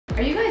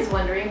Are you guys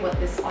wondering what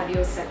this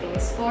audio setting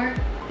is for?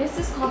 This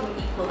is called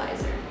an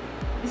equalizer.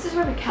 This is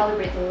where we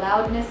calibrate the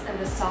loudness and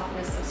the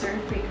softness of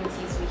certain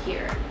frequencies we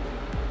hear.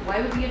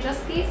 Why would we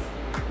adjust these?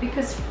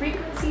 Because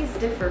frequencies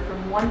differ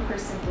from one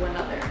person to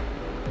another.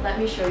 Let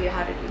me show you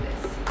how to do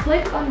this.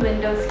 Click on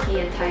Windows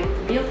key and type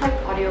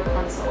Realtek Audio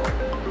Console.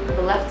 On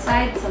the left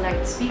side,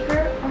 select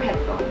Speaker or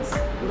Headphones.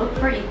 Look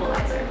for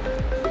Equalizer.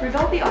 For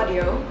Dolby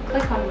Audio,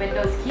 click on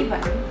Windows key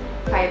button,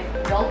 type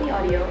Dolby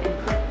Audio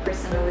and click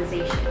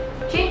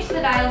Personalization. Change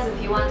the dials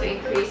if you want to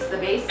increase the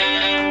bass,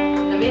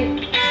 the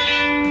mid,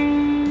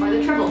 or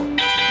the treble.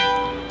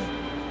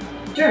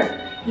 Sure,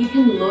 you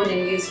can load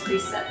and use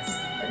presets,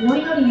 but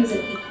knowing how to use an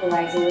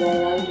equalizer will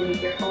allow you to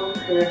make your own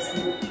curves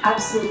and will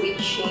absolutely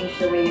change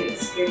the way you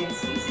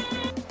experience music.